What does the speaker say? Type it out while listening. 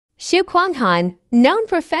Kuang-han, known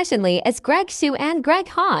professionally as Greg Shu and Greg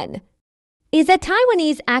Han, is a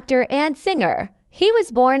Taiwanese actor and singer. He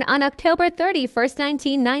was born on October 31,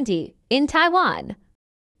 1990, in Taiwan.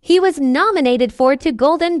 He was nominated for 2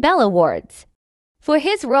 Golden Bell Awards for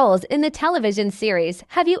his roles in the television series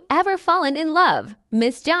Have You Ever Fallen in Love?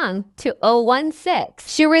 Miss Zhang 2016.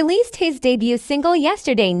 She released his debut single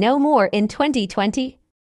Yesterday No More in 2020.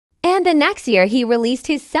 And the next year he released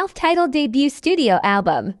his self-titled debut studio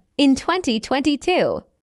album in 2022.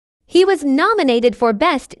 He was nominated for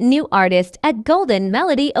Best New Artist at Golden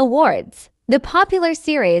Melody Awards. The popular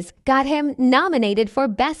series got him nominated for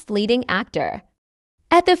Best Leading Actor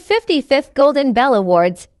at the 55th Golden Bell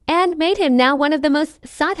Awards and made him now one of the most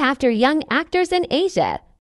sought-after young actors in Asia.